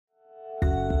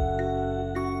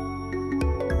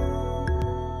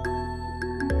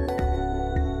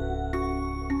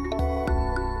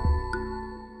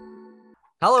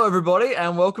Hello, everybody,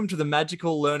 and welcome to the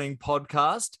Magical Learning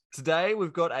Podcast. Today,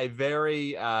 we've got a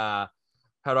very, how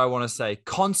do I want to say,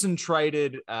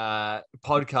 concentrated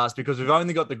podcast because we've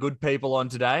only got the good people on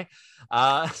today.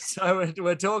 So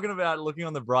we're talking about looking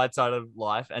on the bright side of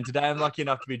life. And today, I'm lucky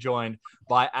enough to be joined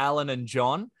by Alan and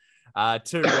John,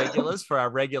 two regulars for our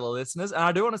regular listeners. And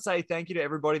I do want to say thank you to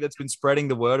everybody that's been spreading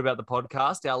the word about the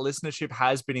podcast. Our listenership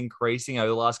has been increasing over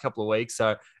the last couple of weeks.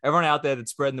 So everyone out there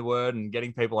that's spreading the word and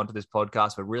getting people onto this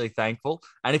podcast, we're really thankful.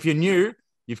 And if you're new,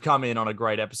 you've come in on a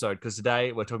great episode because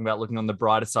today we're talking about looking on the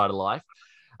brighter side of life.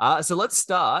 So let's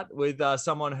start with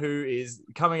someone who is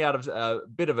coming out of a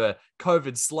bit of a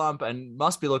COVID slump and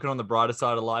must be looking on the brighter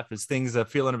side of life as things are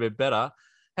feeling a bit better.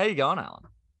 How you going, Alan?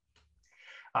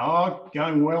 Oh,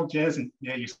 going well, Jez. And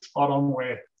yeah, you're spot on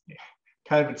where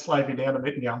COVID slowed me down a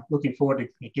bit. And I'm looking forward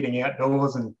to getting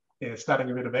outdoors and starting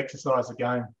a bit of exercise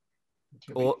again.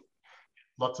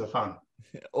 Lots of fun.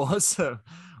 Awesome.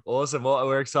 Well,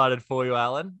 we're excited for you,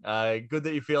 Alan. Good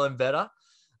that you're feeling better.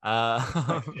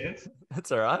 Yes.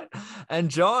 That's all right. And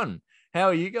John, how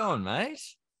are you going, mate?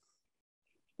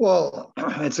 Well,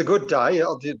 it's a good day.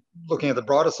 I'll be looking at the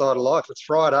brighter side of life. It's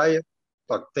Friday.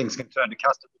 Like things can turn to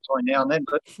custard between now and then,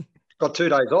 but got 2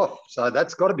 days off, so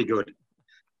that's got to be good.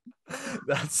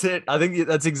 That's it. I think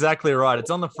that's exactly right.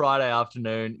 It's on the Friday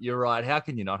afternoon. You're right. How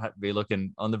can you not be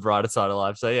looking on the brighter side of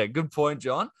life? So yeah, good point,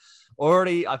 John.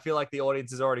 Already, I feel like the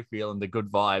audience is already feeling the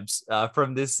good vibes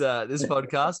from this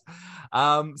podcast.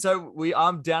 So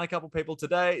I'm down a couple people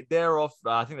today. They're off.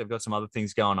 I think they've got some other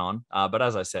things going on. But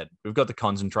as I said, we've got the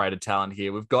concentrated talent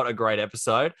here. We've got a great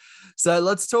episode. So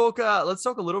let's talk a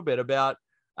little bit about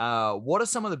what are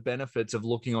some of the benefits of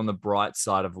looking on the bright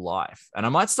side of life. And I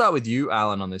might start with you,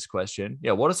 Alan, on this question.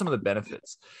 Yeah, what are some of the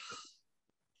benefits?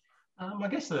 I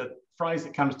guess the phrase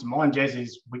that comes to mind, Jez,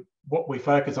 is what we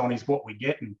focus on is what we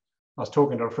get. And I was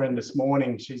talking to a friend this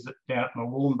morning. She's down at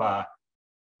Murwillumbah,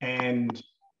 and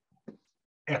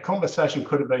our conversation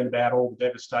could have been about all the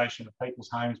devastation of people's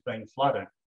homes being flooded.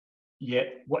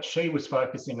 Yet what she was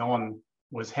focusing on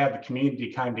was how the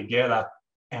community came together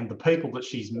and the people that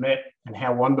she's met and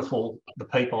how wonderful the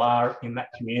people are in that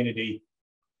community,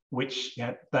 which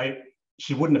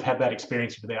she wouldn't have had that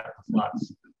experience without the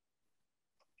floods.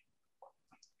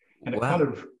 And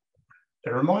Wow. It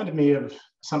reminded me of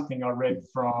something I read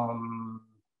from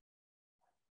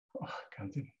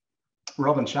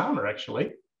Robin Sharma,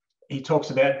 actually. He talks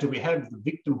about, do we have the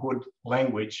victimhood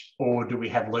language or do we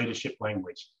have leadership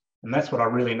language? And that's what I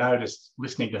really noticed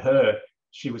listening to her.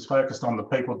 She was focused on the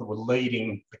people that were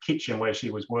leading the kitchen where she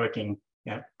was working,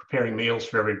 preparing meals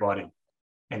for everybody.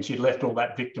 And she'd left all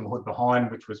that victimhood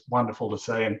behind, which was wonderful to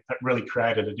see. And it really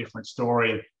created a different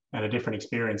story and a different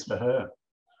experience for her.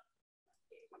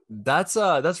 That's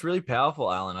really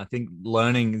powerful, Alan. I think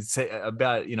learning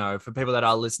about, for people that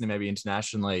are listening maybe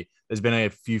internationally, there's been a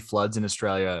few floods in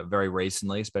Australia very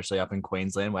recently, especially up in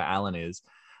Queensland where Alan is.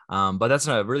 But that's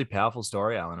a really powerful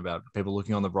story, Alan, about people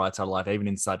looking on the bright side of life, even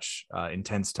in such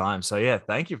intense times. So yeah,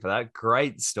 thank you for that.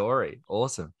 Great story.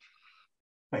 Awesome.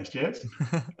 Thanks, Jeff.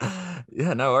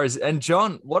 Yeah, no worries. And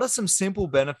John, what are some simple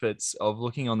benefits of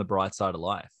looking on the bright side of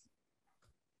life?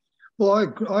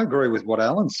 Well, I agree with what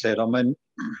Alan said. I mean,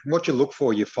 what you look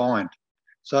for, you find.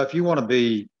 So if you want to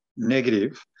be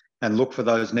negative and look for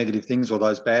those negative things or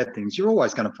those bad things, you're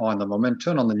always going to find them. I mean,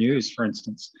 turn on the news, for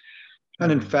instance.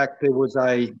 And in fact,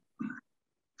 I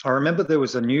remember there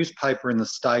was a newspaper in the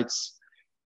States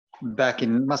back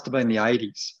in, must have been the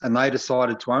 80s, and they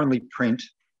decided to only print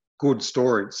good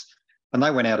stories, and they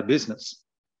went out of business.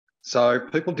 So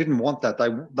people didn't want that.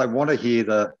 They want to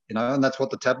hear and that's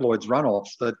what the tabloids run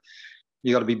off, that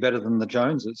you got to be better than the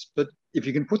Joneses. But if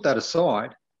you can put that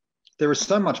aside, there is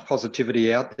so much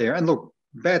positivity out there. And look,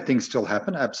 bad things still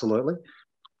happen, absolutely.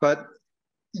 But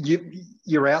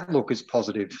your outlook is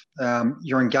positive.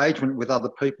 Your engagement with other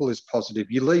people is positive.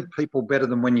 You leave people better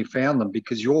than when you found them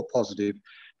because you're positive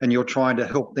and you're trying to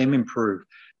help them improve.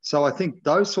 So I think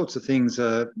those sorts of things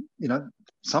are,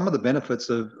 some of the benefits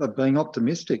of being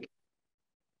optimistic.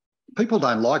 People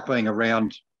don't like being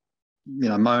around,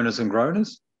 moaners and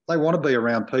groaners. They want to be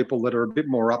around people that are a bit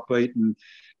more upbeat and,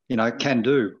 can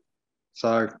do.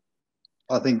 So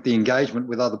I think the engagement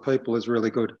with other people is really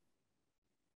good.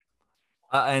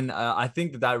 And I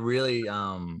think that really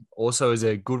also is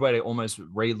a good way to almost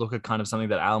relook at kind of something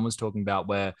that Alan was talking about,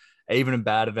 where even a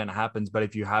bad event happens, but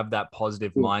if you have that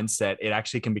positive mindset, it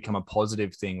actually can become a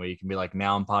positive thing where you can be like,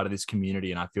 now I'm part of this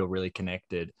community and I feel really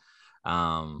connected.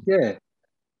 Yeah.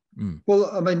 Well,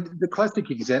 I mean, the classic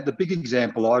example, the big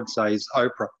example I'd say is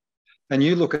Oprah. And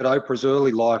you look at Oprah's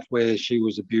early life where she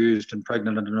was abused and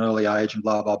pregnant at an early age and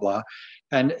blah, blah, blah.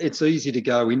 And it's easy to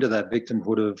go into that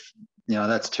victimhood of,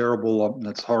 that's terrible,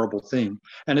 that's a horrible thing.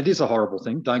 And it is a horrible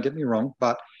thing, don't get me wrong,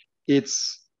 but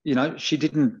it's, she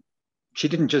didn't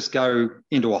just go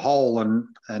into a hole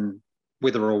and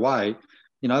wither away.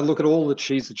 Look at all that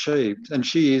she's achieved. And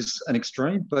she is an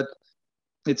extreme, but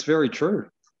it's very true.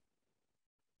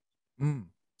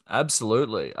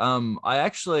 Absolutely. I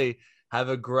actually have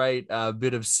a great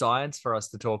bit of science for us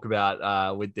to talk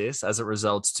about with this as it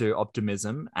results to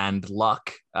optimism and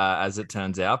luck, as it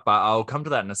turns out. But I'll come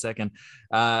to that in a second.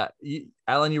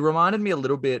 Alan, you reminded me a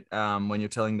little bit when you're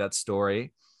telling that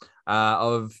story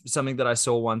of something that I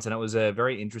saw once, and it was a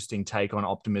very interesting take on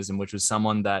optimism, which was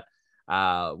someone that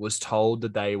was told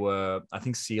that they were, I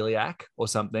think, celiac or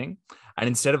something. And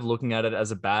instead of looking at it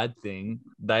as a bad thing,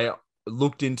 they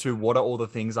looked into what are all the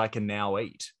things I can now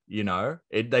eat.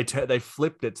 They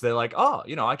flipped it. So they're like, oh,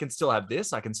 I can still have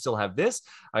this. I can still have this.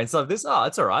 I can still have this. Oh,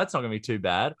 it's all right. It's not going to be too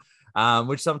bad.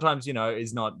 Which sometimes,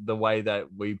 is not the way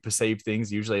that we perceive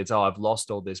things. Usually it's, oh, I've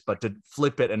lost all this, but to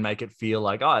flip it and make it feel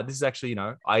like, oh, this is actually,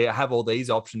 I have all these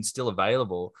options still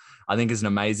available, I think is an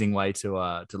amazing way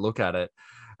to look at it.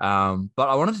 But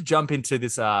I wanted to jump into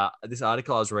this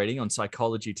article I was reading on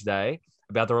Psychology Today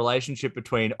about the relationship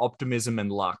between optimism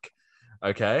and luck.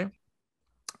 Okay.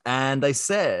 And they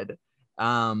said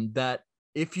that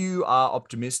if you are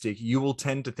optimistic, you will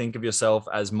tend to think of yourself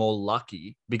as more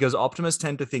lucky, because optimists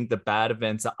tend to think that bad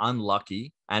events are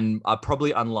unlucky and are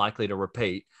probably unlikely to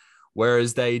repeat,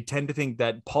 whereas they tend to think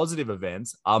that positive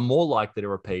events are more likely to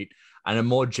repeat and are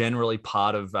more generally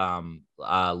part of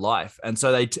life. And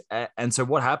so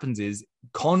what happens is,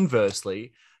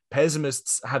 conversely,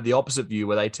 pessimists have the opposite view,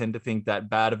 where they tend to think that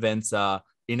bad events are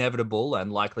inevitable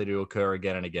and likely to occur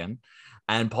again and again,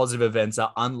 and positive events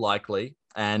are unlikely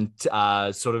and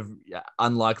sort of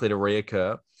unlikely to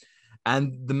reoccur.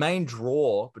 And the main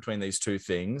draw between these two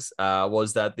things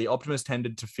was that the optimists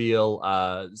tended to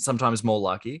feel sometimes more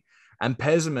lucky, and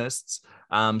pessimists,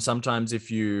 sometimes if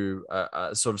you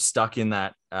are sort of stuck in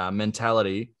that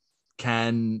mentality,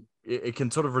 it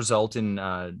can sort of result in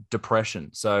depression.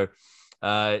 So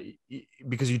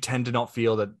because you tend to not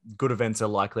feel that good events are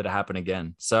likely to happen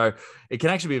again. So it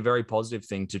can actually be a very positive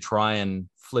thing to try and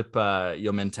flip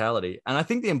your mentality. And I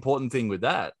think the important thing with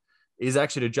that is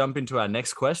actually to jump into our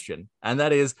next question. And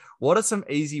that is, what are some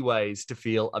easy ways to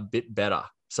feel a bit better?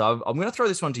 So I'm going to throw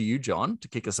this one to you, John, to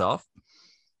kick us off.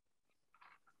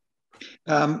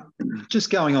 Just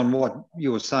going on what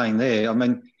you were saying there, I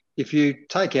mean, if you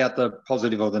take out the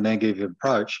positive or the negative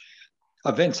approach,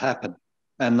 events happen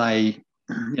and they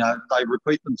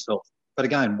repeat themselves. But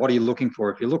again, what are you looking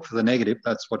for? If you look for the negative,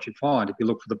 that's what you find. If you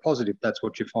look for the positive, that's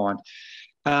what you find.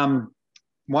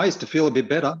 Ways to feel a bit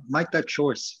better, make that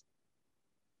choice.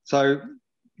 So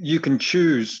you can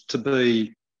choose to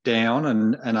be down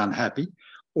and unhappy,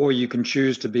 or you can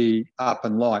choose to be up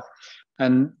and light.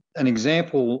 And an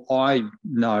example I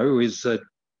know is that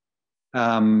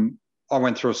I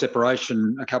went through a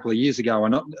separation a couple of years ago,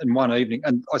 and in one evening,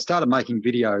 and I started making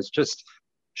videos, just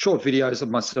short videos of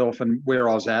myself and where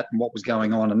I was at and what was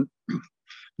going on. And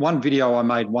one video I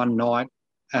made one night,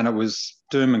 and it was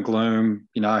doom and gloom.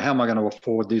 How am I going to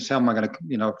afford this? How am I going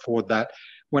to, afford that?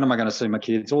 When am I going to see my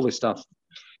kids? All this stuff.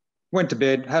 Went to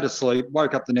bed, had a sleep,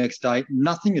 woke up the next day.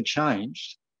 Nothing had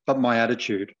changed but my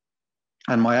attitude.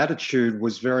 And my attitude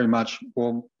was very much,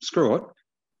 well, screw it.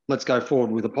 Let's go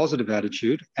forward with a positive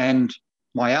attitude. And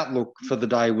my outlook for the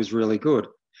day was really good.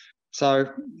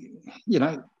 So,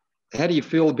 how do you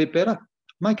feel a bit better?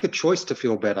 Make a choice to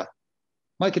feel better.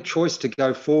 Make a choice to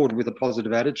go forward with a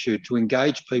positive attitude, to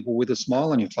engage people with a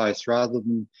smile on your face rather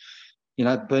than,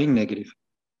 being negative.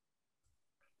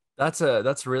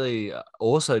 That's really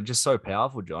also just so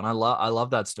powerful, John. I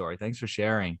love that story. Thanks for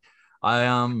sharing.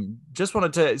 I just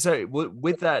wanted to, so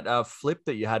with that flip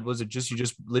that you had, was it just, you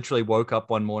just literally woke up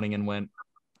one morning and went,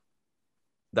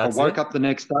 I woke up the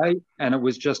next day and it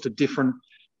was just a different,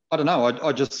 I don't know,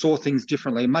 I just saw things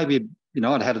differently. Maybe,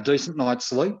 I'd had a decent night's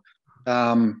sleep.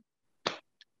 And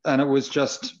it was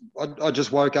just, I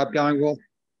just woke up going, well,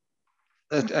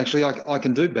 actually I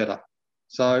can do better.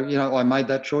 So, I made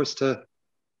that choice to,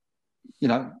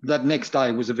 that next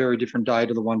day was a very different day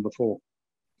to the one before.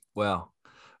 Wow.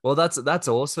 Well, that's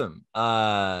awesome.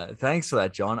 Thanks for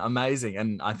that, John. Amazing.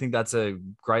 And I think that's a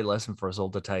great lesson for us all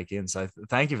to take in. So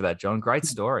thank you for that, John. Great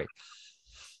story.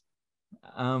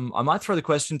 I might throw the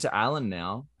question to Alan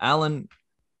now. Alan,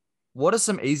 what are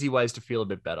some easy ways to feel a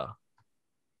bit better?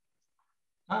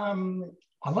 I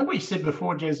like what you said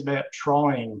before, Jez, about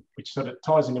trying, which sort of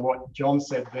ties into what John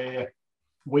said there.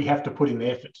 We have to put in the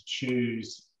effort to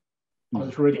choose. I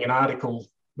was reading an article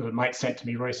that a mate sent to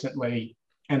me recently,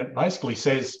 and it basically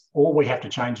says all we have to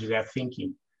change is our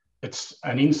thinking. It's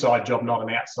an inside job, not an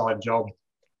outside job.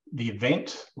 The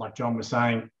event, like John was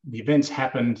saying, the event's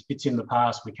happened, it's in the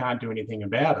past, we can't do anything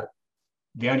about it.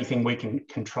 The only thing we can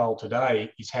control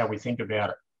today is how we think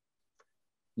about it.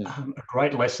 Yeah. A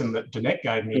great lesson that Danette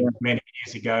gave me many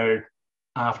years ago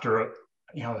after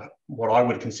what I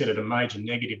would consider a major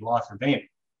negative life event.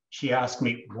 She asked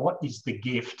me, what is the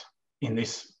gift in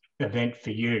this event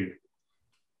for you?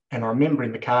 And I remember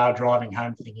in the car driving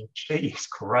home thinking, gee, it's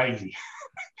crazy.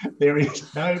 There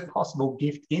is no possible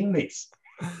gift in this.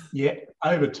 Yet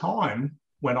over time,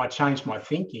 when I changed my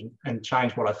thinking and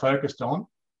changed what I focused on,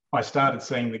 I started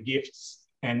seeing the gifts.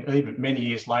 And even many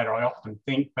years later, I often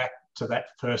think back to that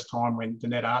first time when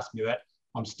Danette asked me that.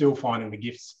 I'm still finding the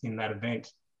gifts in that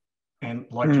event. And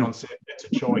like John said, it's a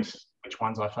choice which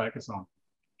ones I focus on.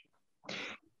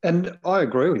 And I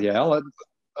agree with you, Al.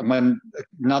 I mean,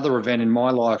 another event in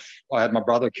my life, I had my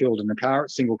brother killed in a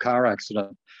single car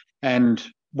accident. And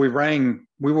we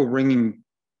were ringing,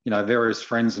 various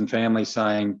friends and family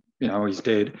saying, he's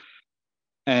dead.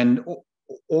 And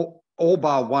all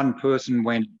bar one person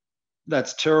went,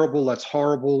 that's terrible, that's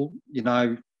horrible,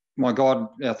 my God,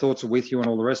 our thoughts are with you and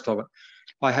all the rest of it.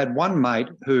 I had one mate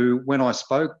who, when I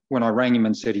rang him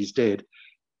and said he's dead,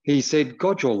 he said,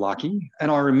 God, you're lucky.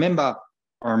 And I remember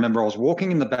I was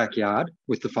walking in the backyard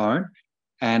with the phone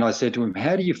and I said to him,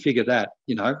 how do you figure that?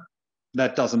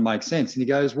 That doesn't make sense. And he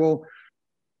goes, well,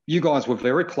 you guys were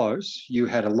very close. You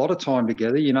had a lot of time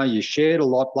together. You shared a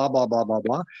lot, blah, blah, blah, blah,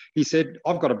 blah. He said,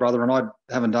 I've got a brother and I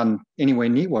haven't done anywhere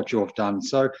near what you've done.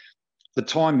 So the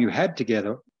time you had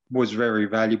together was very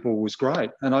valuable, was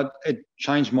great. And it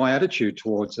changed my attitude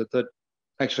towards it, that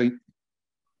actually,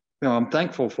 I'm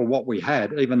thankful for what we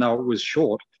had, even though it was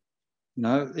short.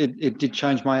 It did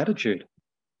change my attitude.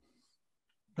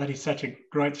 That is such a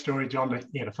great story, John,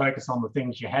 to focus on the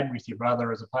things you had with your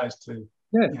brother as opposed to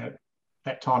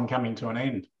that time coming to an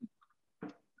end.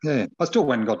 Yeah, I still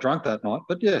went and got drunk that night,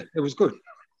 but yeah, it was good.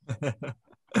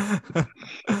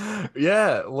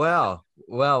 Yeah, wow.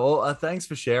 Well, thanks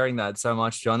for sharing that so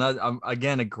much, John.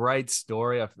 Again, a great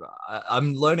story.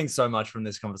 I'm learning so much from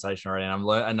this conversation already,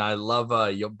 and I love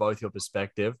both your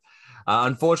perspective.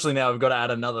 Unfortunately, now we've got to add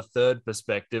another third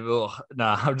perspective. Oh, no,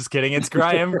 I'm just kidding. It's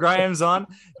Graham. Graham's on.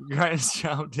 Graham's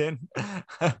jumped in.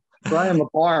 Graham the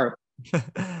pirate.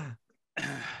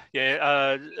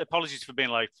 Yeah, apologies for being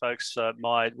late, folks.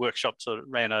 My workshop sort of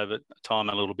ran over time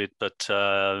a little bit, but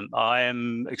I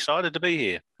am excited to be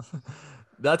here.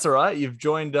 That's all right. You've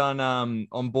joined on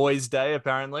Boys' Day,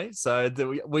 apparently. So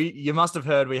you must have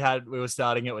heard we were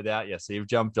starting it without you, so you've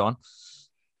jumped on.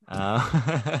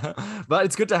 But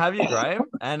it's good to have you, Graham.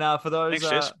 And for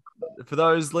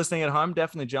those listening at home,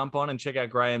 definitely jump on and check out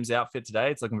Graham's outfit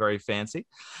today. It's looking very fancy.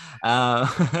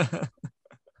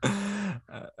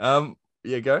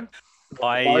 Yeah, go.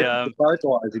 The bow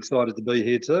tie is excited to be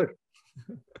here too.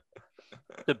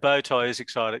 The bow tie is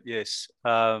excited, yes.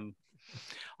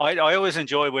 I always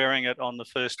enjoy wearing it on the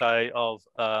first day of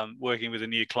working with a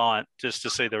new client, just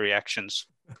to see the reactions.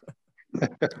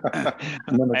 And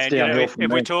if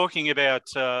we're talking about,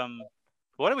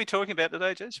 what are we talking about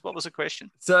today, Jess? What was the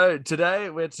question? So today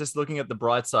we're just looking at the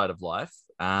bright side of life.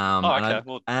 Okay.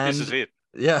 This is it.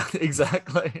 Yeah,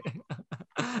 exactly.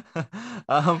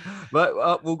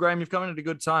 Well, Graham, you've come in at a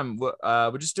good time.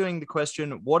 We're just doing the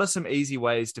question, what are some easy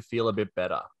ways to feel a bit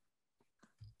better?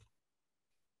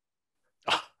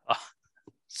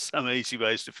 Some easy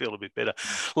ways to feel a bit better.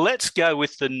 Let's go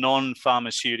with the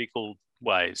non-pharmaceutical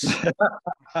ways.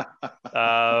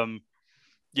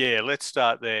 Yeah, let's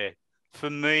start there. For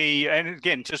me, and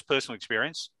again, just personal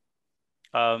experience,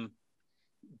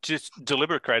 just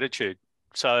deliberate gratitude.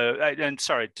 So,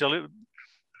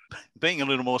 being a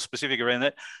little more specific around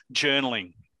that,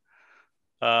 journaling.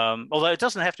 Although it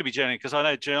doesn't have to be journaling, because I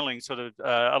know journaling sort of,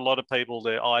 a lot of people,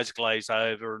 their eyes glaze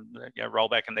over and roll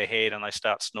back in their head and they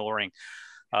start snoring.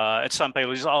 And some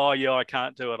people just, oh yeah, I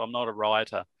can't do it, I'm not a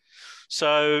writer.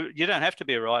 So you don't have to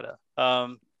be a writer.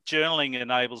 Journaling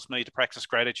enables me to practice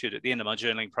gratitude at the end of my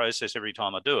journaling process every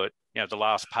time I do it. The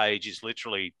last page is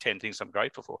literally 10 things I'm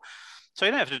grateful for. So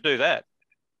you don't have to do that.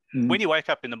 When you wake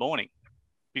up in the morning,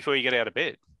 before you get out of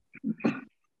bed,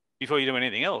 before you do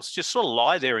anything else, just sort of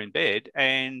lie there in bed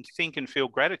and think and feel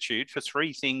gratitude for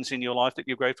 3 things in your life that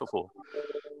you're grateful for.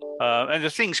 And the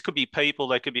things could be people,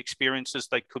 they could be experiences,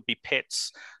 they could be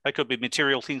pets, they could be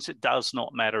material things. It does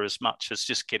not matter as much as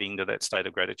just getting to that state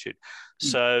of gratitude.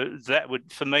 So that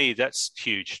would, for me, that's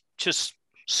huge. Just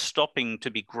stopping to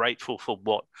be grateful for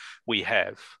what we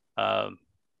have.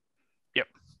 Yep.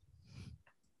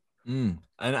 And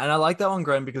I like that one,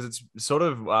 Graham, because it's sort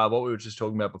of what we were just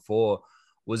talking about before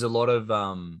was a lot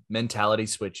of mentality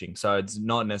switching. So it's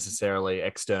not necessarily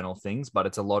external things, but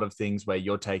it's a lot of things where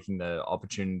you're taking the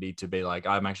opportunity to be like,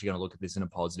 I'm actually going to look at this in a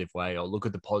positive way, or look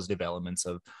at the positive elements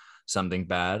of something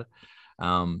bad.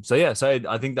 So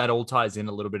I think that all ties in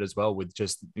a little bit as well with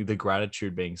just the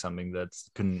gratitude being something that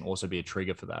can also be a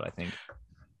trigger for that, I think.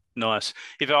 Nice.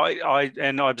 If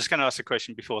I'm just going to ask a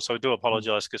question before, so I do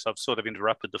apologise because I've sort of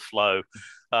interrupted the flow.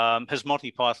 Has Monty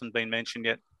Python been mentioned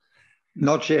yet?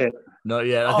 Not yet. Not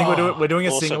yet. I think we're doing a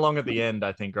awesome. sing along at the end,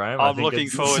 I think, Graham. I'm looking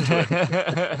forward to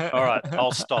it. All right,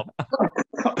 I'll stop.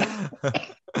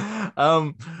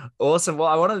 Awesome. Well,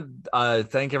 I want to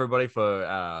thank everybody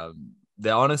for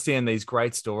the honesty and these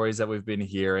great stories that we've been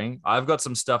hearing. I've got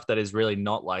some stuff that is really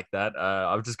not like that.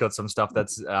 I've just got some stuff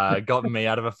that's gotten me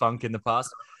out of a funk in the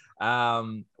past.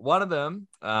 One of them,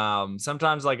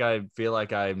 sometimes like I feel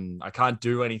like I can't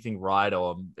do anything right,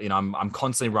 or I'm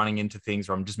constantly running into things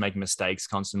where I'm just making mistakes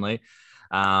constantly.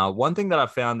 One thing that I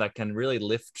found that can really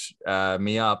lift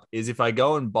me up is if I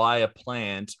go and buy a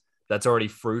plant that's already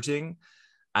fruiting,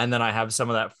 and then I have some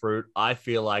of that fruit, I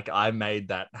feel like I made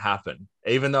that happen,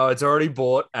 even though it's already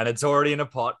bought and it's already in a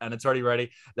pot and it's already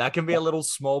ready. That can be a little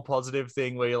small positive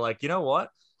thing where you're like, you know what?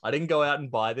 I didn't go out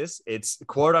and buy this. It's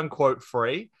quote unquote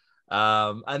free.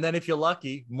 And then if you're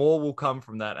lucky, more will come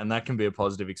from that. And that can be a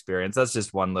positive experience. That's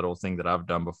just one little thing that I've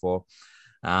done before.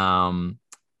 And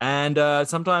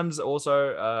sometimes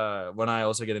also when I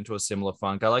also get into a similar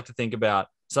funk, I like to think about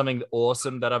something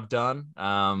awesome that I've done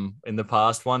in the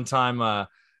past. One time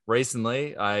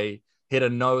recently, I hit a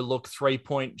no-look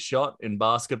three-point shot in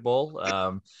basketball.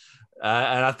 And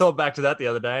I thought back to that the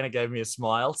other day and it gave me a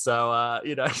smile. So,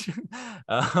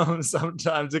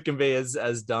 sometimes it can be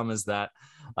as dumb as that,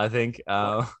 I think.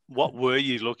 What were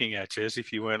you looking at, Jez,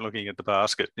 if you weren't looking at the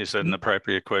basket? Is that an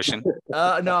appropriate question? No,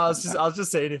 I was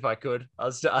just seeing if I could.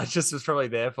 I just was probably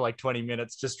there for like 20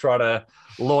 minutes, just trying to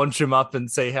launch them up and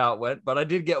see how it went. But I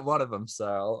did get one of them,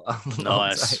 so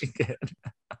nice. I'll take it.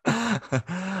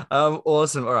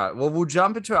 Awesome. All right. Well, we'll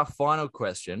jump into our final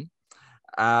question,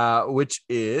 which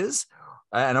is,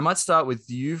 and I might start with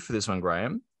you for this one,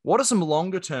 Graham. What are some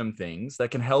longer term things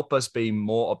that can help us be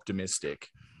more optimistic?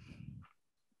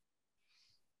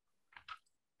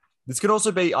 This could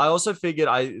also be, I also figured,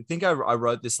 I think I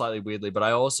wrote this slightly weirdly, but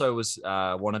I also was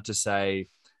wanted to say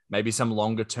maybe some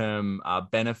longer term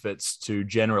benefits to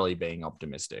generally being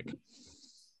optimistic.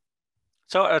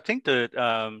 So I think that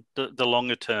the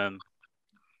longer term,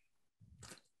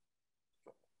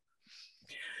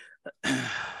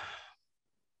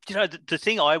 the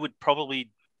thing I would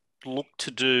probably look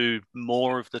to do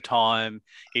more of the time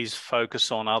is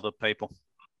focus on other people.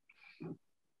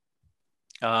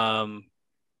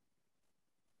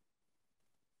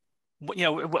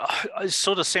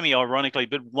 Sort of semi-ironically,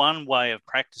 but one way of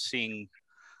practicing,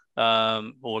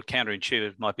 or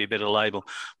counterintuitive might be a better label,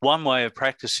 one way of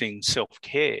practicing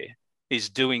self-care is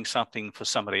doing something for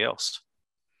somebody else.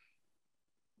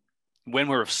 When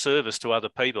we're of service to other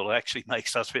people, it actually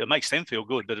makes them feel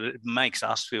good, but it makes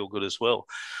us feel good as well.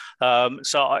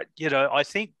 I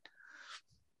think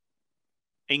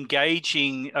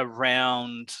engaging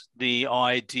around the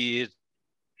idea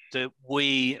that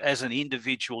we as an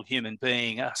individual human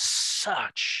being are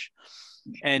such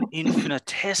an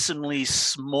infinitesimally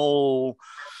small,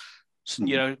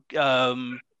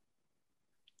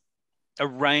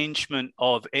 arrangement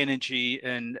of energy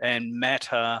and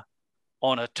matter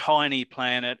on a tiny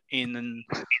planet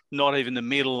not even the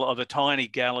middle of a tiny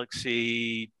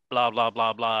galaxy, blah, blah,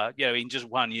 blah, blah, in just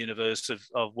one universe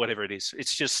of whatever it is.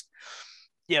 It's just,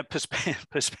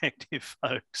 perspective,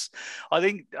 folks. I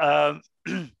think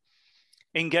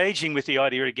engaging with the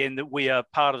idea again that we are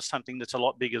part of something that's a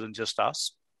lot bigger than just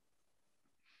us.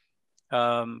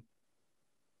 But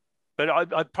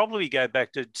I'd probably go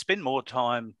back to spend more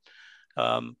time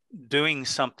doing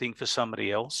something for somebody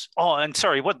else. Oh, and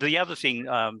sorry, what the other thing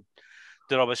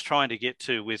that I was trying to get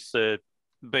to with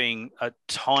being a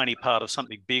tiny part of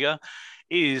something bigger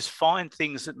is find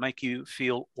things that make you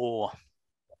feel awe.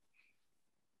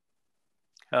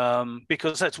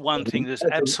 Because that's one thing that's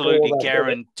absolutely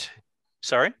guaranteed.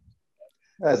 Sorry?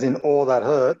 As in all that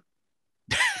hurt.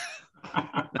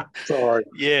 Sorry.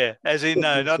 Yeah, as in,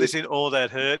 no, not as in all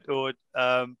that hurt,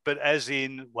 but as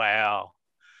in, wow.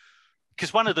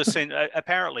 Because one of the,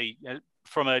 apparently,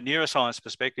 from a neuroscience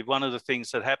perspective, one of the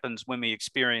things that happens when we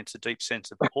experience a deep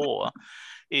sense of awe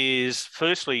is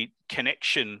firstly,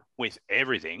 connection with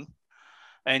everything.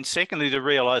 And secondly, the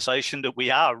realization that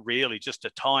we are really just a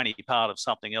tiny part of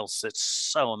something else that's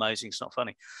so amazing, it's not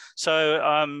funny. So,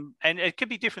 and it could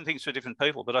be different things for different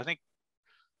people, but I think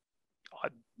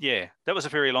Yeah, that was a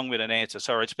very long-winded answer.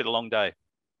 Sorry, it's been a long day.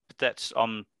 But that's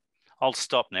I'll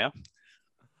stop now.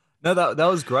 No, that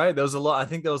was great. There was a lot. I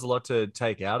think there was a lot to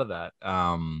take out of that.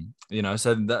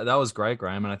 So that was great,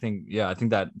 Graham. And I think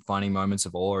that finding moments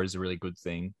of awe is a really good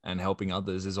thing, and helping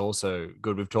others is also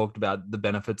good. We've talked about the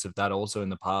benefits of that also in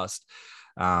the past.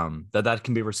 That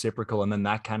can be reciprocal, and then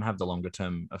that can have the longer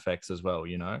term effects as well.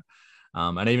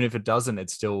 And even if it doesn't,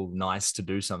 it's still nice to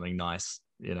do something nice.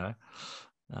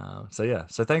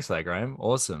 So thanks for that, Graham.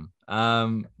 Awesome.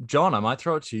 John, I might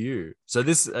throw it to you. So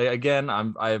this, again,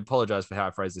 I apologize for how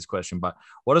I phrased this question, but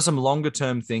what are some longer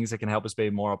term things that can help us be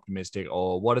more optimistic,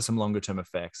 or what are some longer term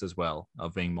effects as well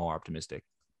of being more optimistic?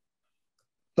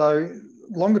 So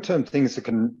longer term things that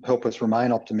can help us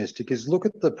remain optimistic is look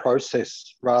at the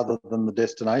process rather than the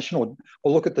destination, or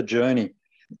look at the journey.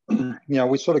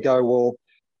 We sort of go, well,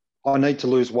 I need to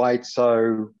lose weight.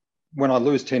 So when I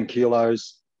lose 10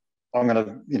 kilos, I'm going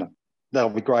to,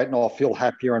 that'll be great, and I'll feel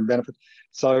happier and benefit.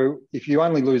 So if you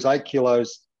only lose 8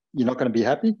 kilos, you're not going to be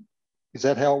happy. Is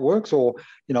that how it works? Or,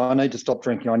 I need to stop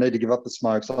drinking. I need to give up the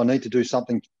smokes. I need to do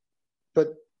something.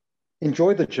 But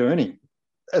enjoy the journey.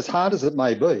 As hard as it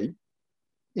may be,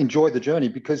 enjoy the journey,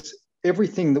 because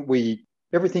everything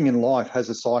in life has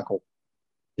a cycle.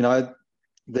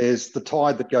 There's the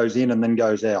tide that goes in and then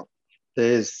goes out.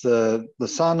 There's the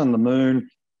sun and the moon,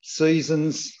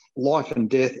 seasons, life and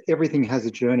death, everything has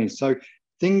a journey. So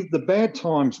the bad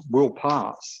times will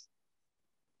pass.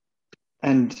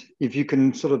 And if you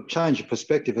can sort of change your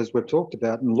perspective, as we've talked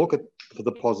about, and look for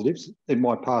the positives, it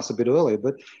might pass a bit earlier,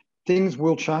 but things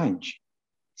will change.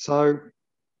 So,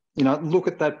 look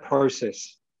at that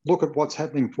process. Look at what's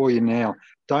happening for you now.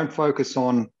 Don't focus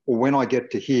on, well, when I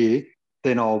get to here,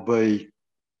 then I'll be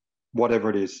whatever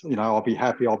it is. I'll be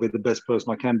happy. I'll be the best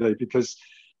person I can be, because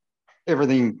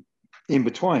everything in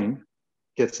between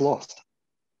gets lost.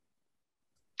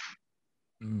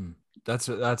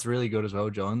 That's really good as well,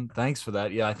 John. Thanks for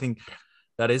that. Yeah, I think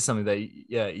that is something that,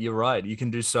 you're right. You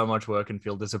can do so much work and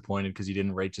feel disappointed because you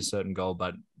didn't reach a certain goal.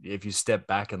 But if you step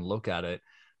back and look at it,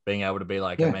 being able to be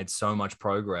like, I made so much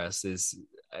progress is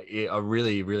a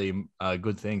really, really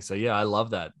good thing. So yeah, I love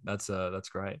that. That's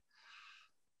great.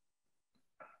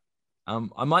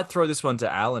 I might throw this one to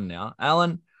Alan now.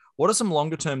 Alan, what are some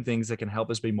longer term things that can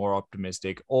help us be more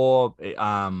optimistic, or,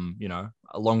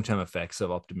 long-term effects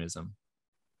of optimism?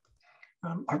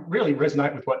 I really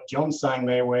resonate with what John's saying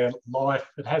there, where life,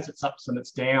 it has its ups and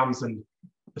its downs. And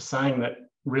the saying that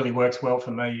really works well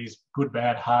for me is good,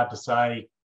 bad, hard to say.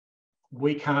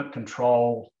 We can't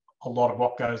control a lot of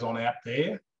what goes on out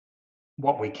there.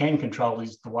 What we can control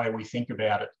is the way we think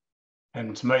about it.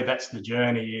 And to me, that's the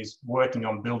journey, is working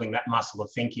on building that muscle of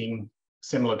thinking,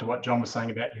 similar to what John was saying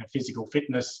about physical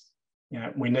fitness.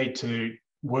 We need to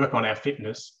work on our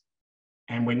fitness,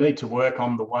 and we need to work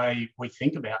on the way we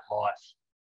think about life.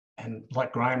 And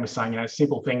like Graham was saying,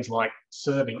 simple things like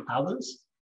serving others,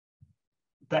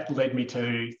 that led me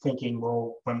to thinking,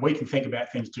 well, when we can think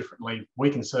about things differently, we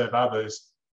can serve others.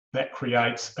 That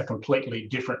creates a completely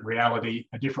different reality,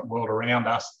 a different world around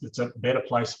us. It's a better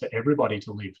place for everybody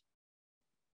to live.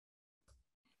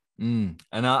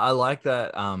 And I like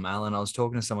that, Alan. I was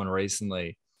talking to someone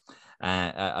recently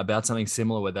about something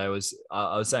similar, where I was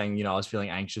saying, I was feeling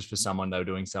anxious for someone, they were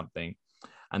doing something.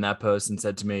 And that person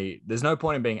said to me, there's no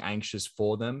point in being anxious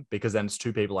for them, because then it's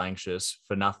two people anxious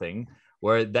for nothing,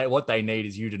 where what they need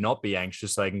is you to not be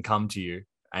anxious, so they can come to you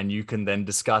and you can then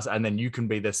discuss, and then you can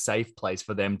be the safe place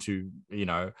for them to,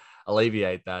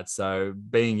 alleviate that. So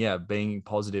being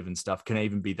positive and stuff can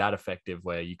even be that effective,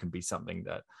 where you can be something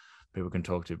that people can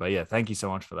talk to. But yeah, thank you so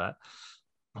much for that.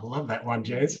 I love that one,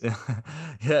 Jez.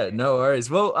 Yeah, no worries.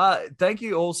 Well, thank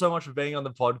you all so much for being on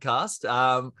the podcast.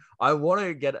 I want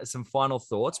to get some final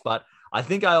thoughts, but I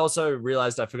think I also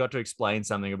realized I forgot to explain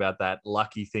something about that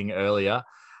lucky thing earlier.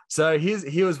 So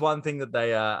here was one thing that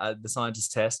the scientists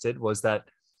tested, was that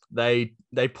they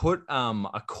put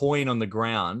a coin on the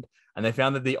ground, and they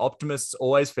found that the optimists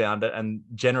always found it, and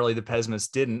generally the pessimists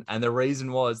didn't. And the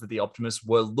reason was that the optimists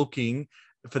were looking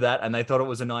for that, and they thought it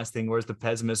was a nice thing, whereas the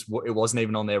pessimists, it wasn't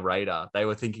even on their radar. They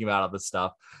were thinking about other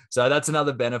stuff. So that's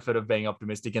another benefit of being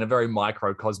optimistic in a very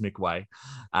microcosmic way.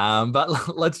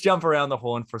 But let's jump around the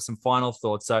horn for some final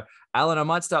thoughts. So Alan, I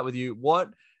might start with you. What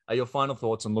are your final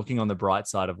thoughts on looking on the bright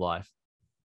side of life?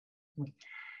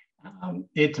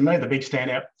 To me, the big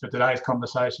standout for today's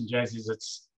conversation, Jazz,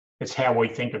 is it's how we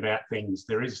think about things.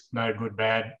 There is no good,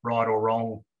 bad, right or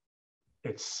wrong.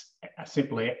 It's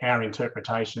simply our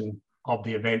interpretation of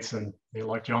the events, and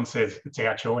like John says, it's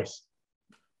our choice.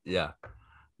 Yeah,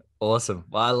 Awesome.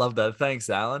 Well, I love that. Thanks,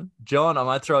 Alan. John, I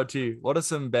might throw it to you.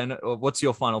 What's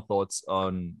your final thoughts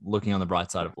on looking on the bright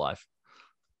side of life?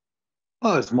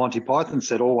 Oh, as Monty Python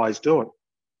said, always do it.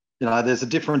 There's a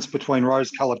difference between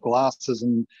rose-coloured glasses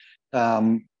and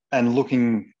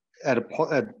looking at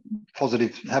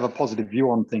have a positive view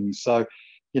on things. So,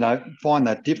 find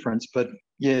that difference. But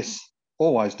yes,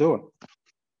 always do it.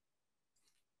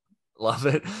 Love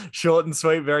it. Short and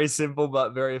sweet, very simple,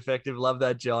 but very effective. Love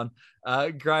that, John.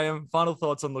 Graham, final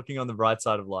thoughts on looking on the bright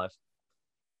side of life?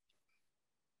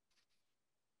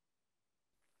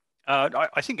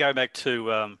 I think going back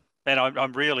to, and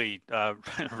I'm really,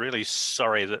 really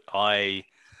sorry that I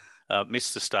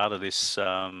missed the start of this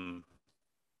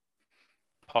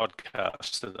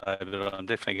podcast today, but I'm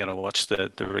definitely going to watch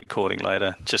the recording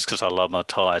later just because I love my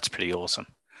tie. It's pretty awesome.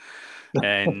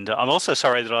 And I'm also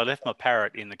sorry that I left my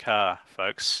parrot in the car,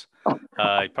 folks.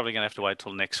 You're probably going to have to wait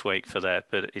till next week for that,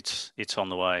 but it's on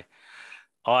the way.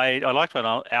 I liked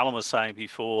what Alan was saying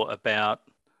before about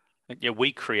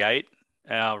we create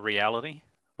our reality.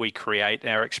 We create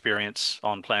our experience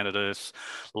on planet Earth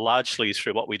largely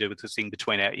through what we do with the thing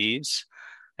between our ears.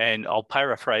 And I'll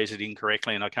paraphrase it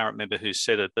incorrectly, and I can't remember who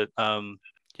said it, but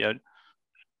the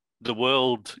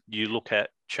world you look at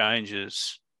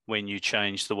changes when you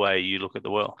change the way you look at the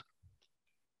world.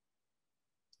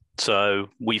 So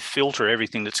we filter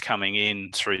everything that's coming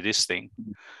in through this thing.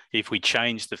 If we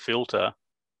change the filter,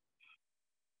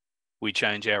 we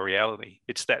change our reality.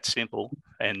 It's that simple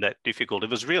and that difficult. If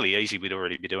it was really easy, we'd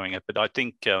already be doing it. But I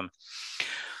think,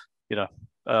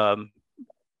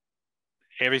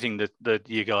 everything that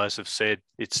you guys have said,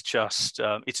 it's just,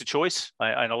 it's a choice.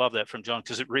 And I love that from John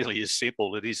because it really is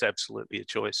simple. It is absolutely a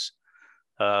choice.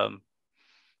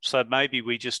 So maybe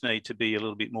we just need to be a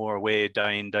little bit more aware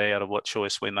day in, day out of what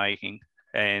choice we're making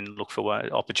and look for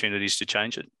opportunities to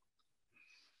change it.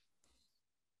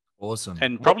 Awesome.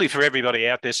 And probably for everybody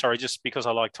out there, sorry, just because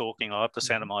I like talking, I love the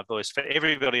sound of my voice. For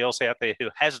everybody else out there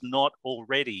who has not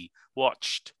already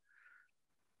watched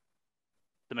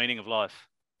The Meaning of Life,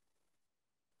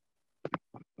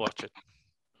 watch it.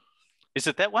 Is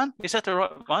it that one? Is that the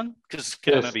right one? Because it's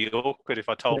going to be awkward if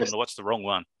I told them to watch the wrong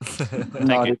one.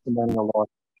 No, it's The Meaning of Life.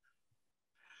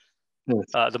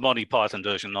 Yes. The Monty Python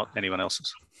version, not anyone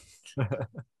else's.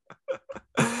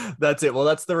 That's it. Well,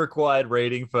 that's the required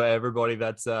reading for everybody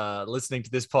that's listening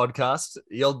to this podcast.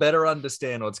 You'll better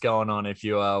understand what's going on if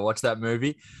you watch that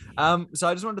movie. So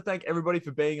I just wanted to thank everybody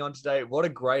for being on today. What a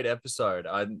great episode.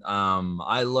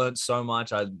 I learned so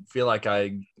much. I feel like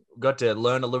I got to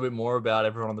learn a little bit more about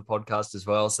everyone on the podcast as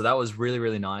well. So that was really,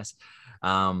 really nice.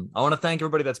 I want to thank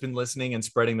everybody that's been listening and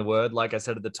spreading the word. Like I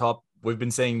said at the top, we've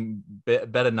been seeing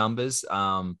better numbers,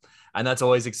 and that's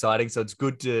always exciting. So it's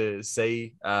good to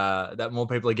see that more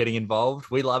people are getting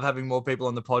involved. We love having more people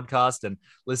on the podcast and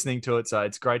listening to it. So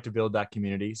it's great to build that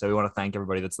community. So we want to thank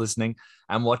everybody that's listening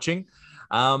and watching.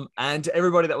 And to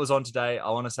everybody that was on today, I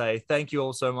want to say thank you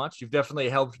all so much. You've definitely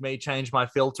helped me change my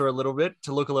filter a little bit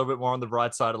to look a little bit more on the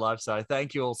bright side of life. So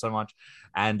thank you all so much.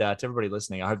 And to everybody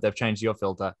listening, I hope they've changed your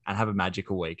filter and have a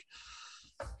magical week.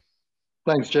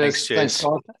 Thanks, Jez. Thanks,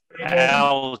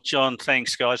 John.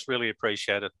 Thanks, guys. Really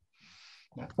appreciate it.